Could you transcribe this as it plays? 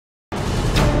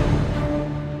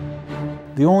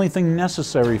The only thing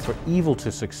necessary for evil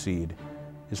to succeed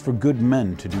is for good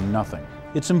men to do nothing.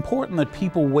 It's important that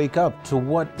people wake up to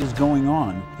what is going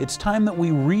on. It's time that we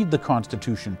read the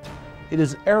Constitution. It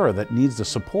is error that needs the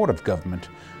support of government.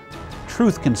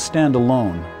 Truth can stand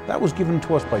alone. That was given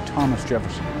to us by Thomas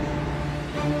Jefferson.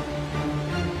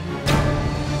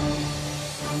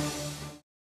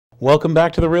 Welcome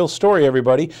back to The Real Story,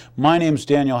 everybody. My name's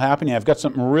Daniel Happany. I've got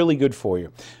something really good for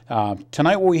you.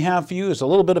 Tonight what we have for you is a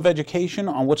little bit of education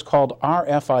on what's called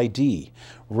RFID,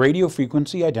 radio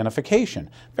frequency identification.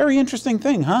 Very interesting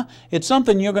thing, huh? It's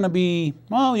something you're going to be,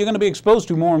 well, you're going to be exposed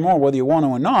to more and more, whether you want to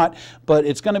or not, but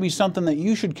it's going to be something that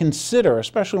you should consider,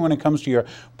 especially when it comes to your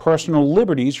personal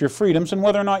liberties, your freedoms, and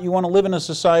whether or not you want to live in a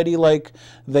society like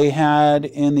they had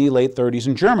in the late 30s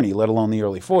in Germany, let alone the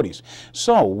early 40s.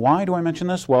 So, why do I mention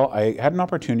this? Well, I had an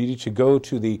opportunity to go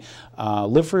to the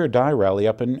Live Free or Die rally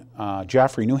up in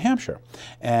Jaffery, New Hampshire.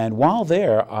 And while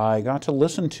there, I got to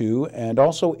listen to and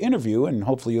also interview, and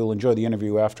hopefully you'll enjoy the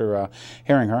interview after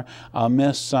hearing her,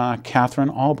 Miss Katherine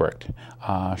Albrecht.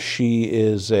 She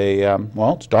is a,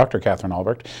 well, it's Dr. Katherine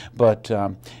Albrecht, but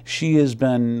she has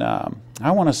been,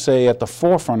 I want to say, at the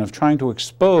forefront of trying to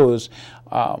expose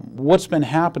what's been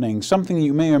happening, something that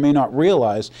you may or may not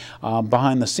realize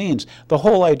behind the scenes. The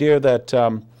whole idea that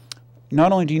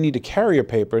not only do you need to carry your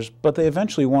papers, but they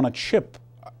eventually want to chip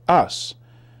us.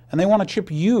 And they want to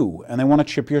chip you, and they want to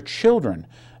chip your children,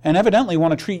 and evidently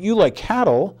want to treat you like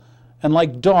cattle and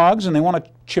like dogs, and they want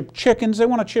to chip chickens, they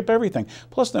want to chip everything.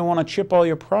 Plus, they want to chip all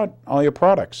your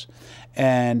products.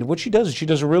 And what she does is she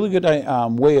does a really good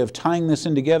way of tying this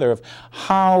in together of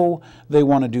how they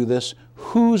want to do this,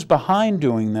 who's behind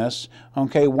doing this,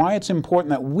 okay, why it's important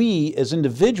that we as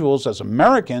individuals, as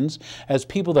Americans, as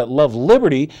people that love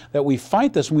liberty, that we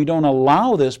fight this and we don't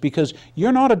allow this, because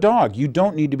you're not a dog. You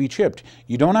don't need to be chipped.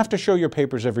 You don't have to show your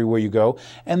papers everywhere you go.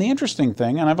 And the interesting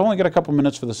thing, and I've only got a couple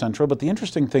minutes for this intro, but the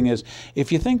interesting thing is,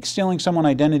 if you think stealing someone's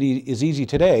identity is easy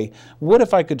today, what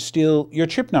if I could steal your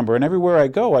chip number, and everywhere I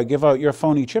go I give out your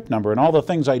phony chip number, and all the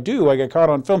things I do, I get caught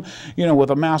on film, you know,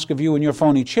 with a mask of you and your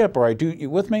phony chip, or I do,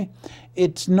 you with me?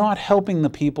 It's not helping the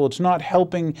people. It's not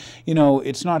helping, you know,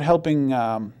 it's not helping,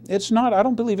 it's not, I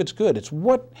don't believe it's good.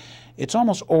 It's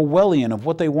almost Orwellian of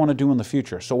what they want to do in the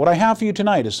future. So what I have for you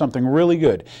tonight is something really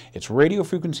good. It's Radio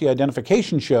Frequency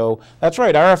Identification Show. That's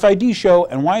right, RFID show,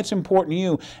 and why it's important to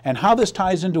you, and how this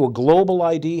ties into a global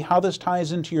ID, how this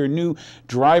ties into your new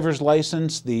driver's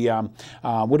license, the,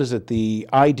 what is it, the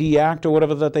ID Act or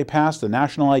whatever that they passed, the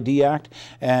National ID Act,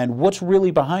 and what's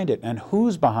really behind it, and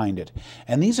who's behind it.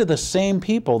 And these are the same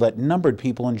people that numbered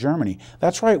people in Germany.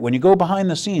 That's right, when you go behind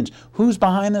the scenes, who's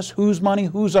behind this, whose money,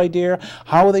 whose idea,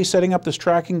 how are they setting up this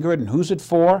tracking grid, and who's it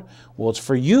for? Well, it's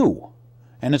for you,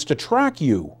 and it's to track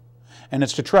you, and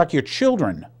it's to track your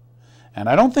children. And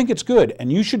I don't think it's good,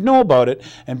 and you should know about it,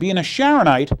 and being a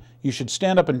Sharonite, you should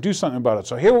stand up and do something about it.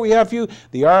 So here we have for you,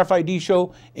 the RFID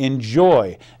show.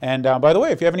 Enjoy. And by the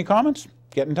way, if you have any comments,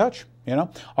 get in touch. You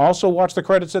know, also watch the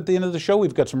credits at the end of the show.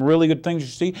 We've got some really good things to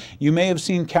see. You may have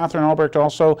seen Katherine Albrecht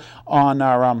also on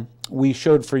our, we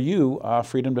showed for you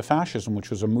Freedom to Fascism, which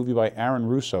was a movie by Aaron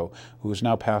Russo, who has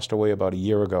now passed away about a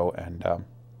year ago, and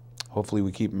hopefully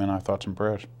we keep him in our thoughts and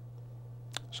prayers.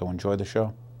 So enjoy the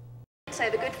show. I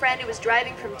have a good friend who was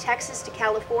driving from Texas to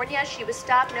California. She was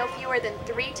stopped no fewer than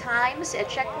 3 times at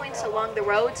checkpoints along the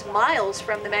roads, miles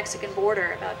from the Mexican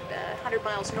border, about 100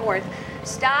 miles north.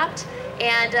 Stopped,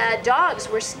 and dogs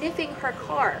were sniffing her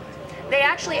car. They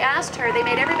actually asked her, they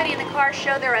made everybody in the car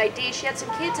show their ID. She had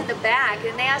some kids in the back,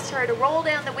 and they asked her to roll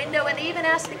down the window, and they even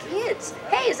asked the kids,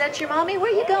 hey, is that your mommy?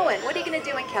 Where are you going? What are you going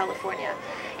to do in California?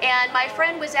 And my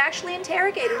friend was actually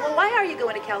interrogated. Well, why are you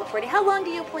going to California? How long do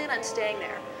you plan on staying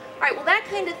there? All right, well, that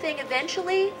kind of thing,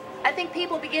 eventually, I think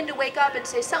people begin to wake up and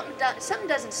say, something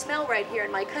doesn't smell right here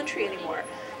in my country anymore.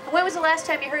 And when was the last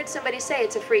time you heard somebody say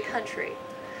it's a free country?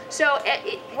 So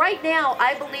right now,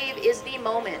 I believe, is the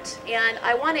moment. And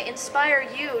I want to inspire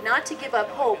you not to give up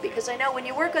hope, because I know when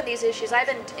you work on these issues, I've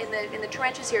been in the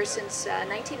trenches here since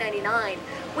 1999.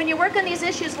 When you work on these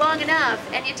issues long enough,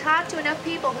 and you talk to enough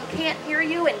people who can't hear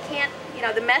you and can't, you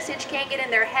know, the message can't get in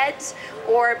their heads,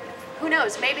 or who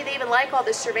knows, maybe they even like all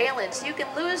this surveillance, you can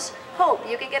lose hope,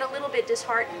 you can get a little bit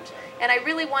disheartened. And I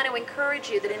really want to encourage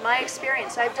you that in my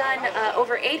experience, I've done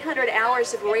over 800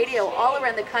 hours of radio all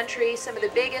around the country, some of the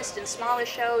biggest and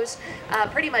smallest shows,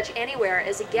 pretty much anywhere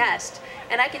as a guest.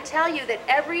 And I can tell you that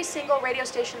every single radio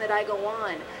station that I go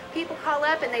on, people call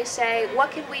up and they say,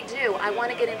 what can we do? I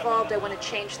want to get involved, I want to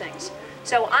change things.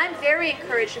 So I'm very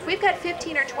encouraged. If we've got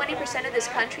 15 or 20% of this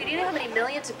country, do you know how many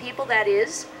millions of people that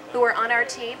is who are on our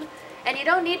team? And you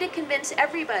don't need to convince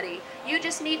everybody. You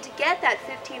just need to get that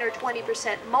 15 or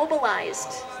 20%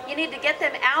 mobilized. You need to get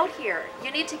them out here. You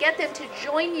need to get them to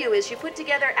join you as you put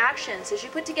together actions, as you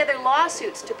put together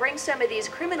lawsuits to bring some of these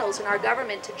criminals in our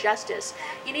government to justice.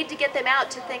 You need to get them out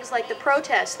to things like the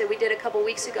protests that we did a couple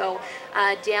weeks ago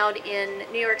down in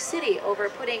New York City over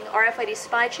putting RFID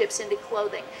spy chips into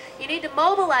clothing. You need to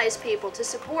mobilize people to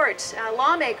support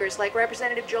lawmakers like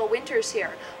Representative Joel Winters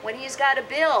here when he's got a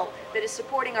bill that is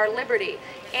supporting our liberty.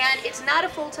 And it's not a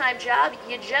full-time job.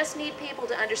 You just need people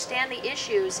to understand the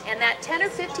issues, and that 10 or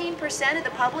 15% of the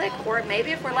public, or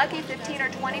maybe if we're lucky 15 or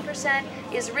 20%,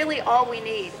 is really all we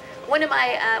need. One of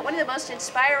the most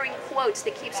inspiring quotes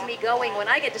that keeps me going when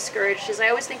I get discouraged is I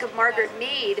always think of Margaret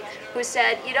Mead, who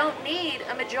said, "You don't need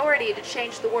a majority to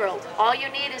change the world. All you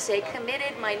need is a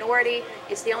committed minority.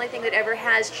 It's the only thing that ever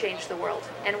has changed the world."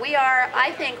 And we are,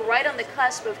 I think, right on the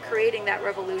cusp of creating that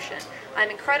revolution. I'm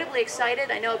incredibly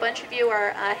excited. I know a bunch of you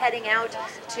are heading out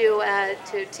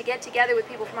to get together with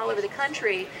people from all over the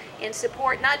country in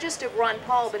support not just of Ron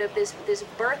Paul, but of this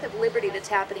birth of liberty that's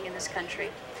happening in this country.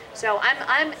 So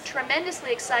I'm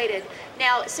tremendously excited.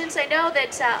 Now, since I know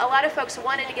that a lot of folks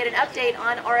wanted to get an update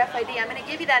on RFID, I'm going to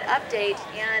give you that update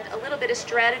and a little bit of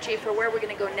strategy for where we're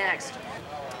going to go next.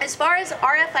 As far as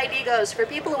RFID goes, for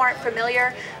people who aren't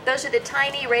familiar, those are the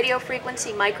tiny radio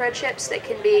frequency microchips that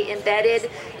can be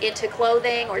embedded into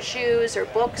clothing or shoes or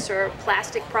books or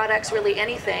plastic products, really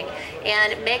anything,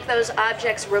 and make those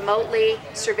objects remotely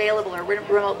surveillable or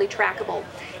remotely trackable.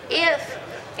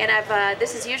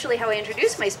 This is usually how I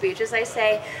introduce my speeches. I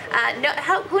say,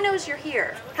 who knows you're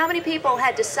here? How many people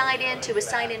had to sign in to a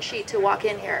sign-in sheet to walk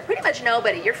in here? Pretty much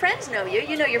nobody. Your friends know you.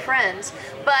 You know your friends.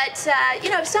 But,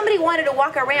 if somebody wanted to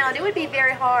walk around, it would be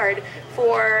very hard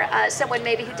for someone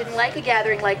maybe who didn't like a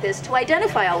gathering like this to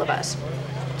identify all of us.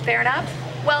 Fair enough?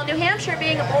 Well, New Hampshire,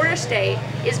 being a border state,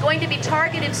 is going to be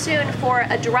targeted soon for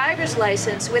a driver's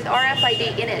license with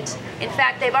RFID in it. In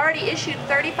fact, they've already issued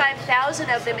 35,000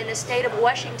 of them in the state of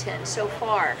Washington so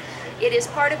far. It is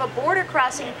part of a border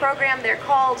crossing program. They're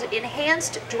called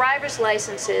Enhanced Driver's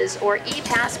Licenses, or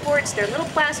e-passports. They're little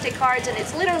plastic cards, and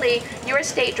it's literally your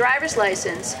state driver's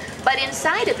license. But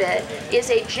inside of it is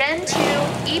a Gen 2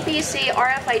 EPC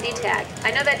RFID tag.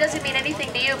 I know that doesn't mean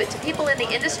anything to you, but to people in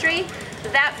the industry,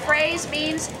 that phrase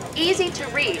means easy to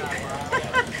read.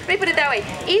 Let me put it that way.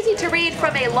 Easy to read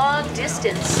from a long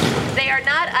distance. They are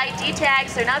not ID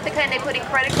tags. They're not the kind they put in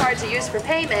credit cards or use for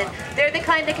payment. They're the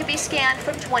kind that can be scanned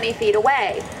from 20 feet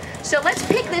away. So let's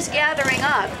pick this gathering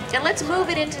up and let's move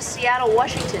it into Seattle,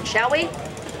 Washington, shall we?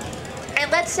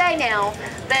 And let's say now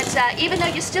that even though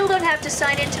you still don't have to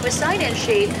sign into a sign-in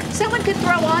sheet, someone could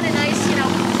throw on a nice,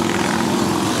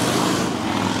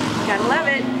 gotta love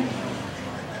it.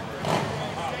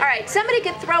 All right, somebody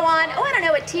could throw on,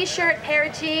 a t-shirt, pair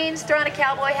of jeans, throw on a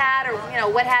cowboy hat, or,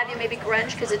 what have you, maybe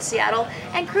grunge because it's Seattle,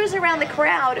 and cruise around the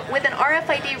crowd with an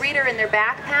RFID reader in their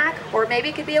backpack, or maybe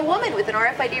it could be a woman with an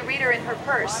RFID reader in her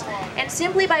purse. And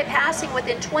simply by passing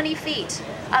within 20 feet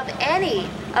of any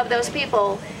of those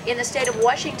people in the state of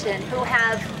Washington who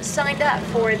have signed up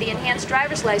for the enhanced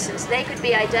driver's license, they could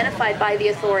be identified by the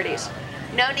authorities.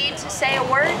 No need to say a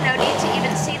word, no need to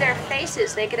even see their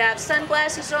faces. They could have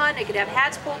sunglasses on, they could have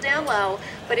hats pulled down low,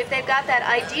 but if they've got that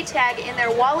ID tag in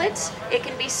their wallets, it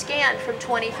can be scanned from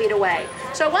 20 feet away.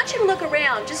 So I want you to look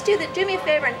around. Just do me a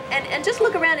favor and just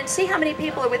look around and see how many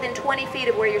people are within 20 feet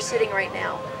of where you're sitting right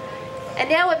now. And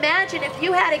now imagine if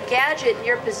you had a gadget in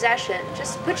your possession.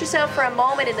 Just put yourself for a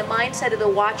moment in the mindset of the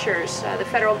watchers, the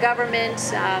federal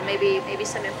government, maybe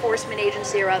some enforcement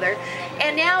agency or other.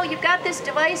 And now you've got this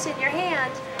device in your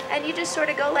hand, and you just sort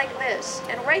of go like this.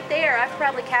 And right there, I've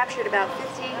probably captured about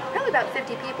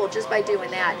 50 people just by doing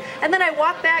that. And then I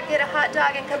walk back, get a hot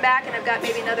dog, and come back, and I've got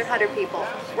maybe another 100 people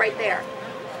right there.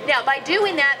 Now, by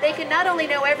doing that, they can not only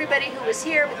know everybody who was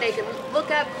here, but they can look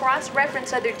up,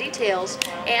 cross-reference other details.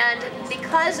 And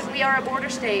because we are a border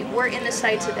state, we're in the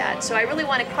sights of that. So I really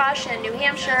want to caution New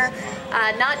Hampshire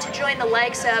not to join the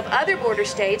likes of other border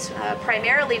states,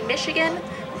 primarily Michigan,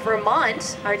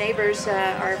 Vermont, our neighbors,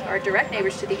 our direct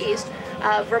neighbors to the east,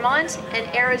 Vermont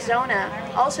and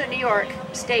Arizona, also New York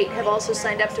State, have also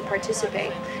signed up to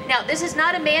participate. Now, this is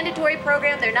not a mandatory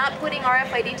program. They're not putting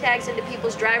RFID tags into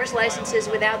people's driver's licenses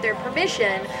without their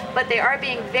permission, but they are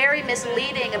being very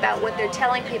misleading about what they're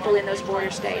telling people in those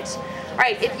border states. All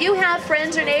right, if you have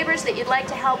friends or neighbors that you'd like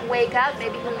to help wake up,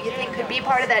 maybe who you think could be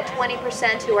part of that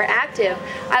 20% who are active,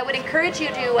 I would encourage you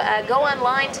to go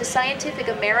online to Scientific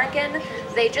American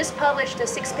They just published a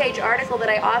 6-page article that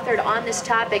I authored on this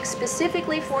topic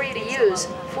specifically for you to use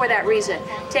for that reason.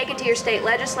 Take it to your state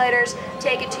legislators,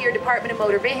 take it to your Department of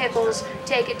Motor Vehicles,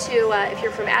 take it to, if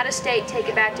you're from out of state, take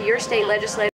it back to your state legislator.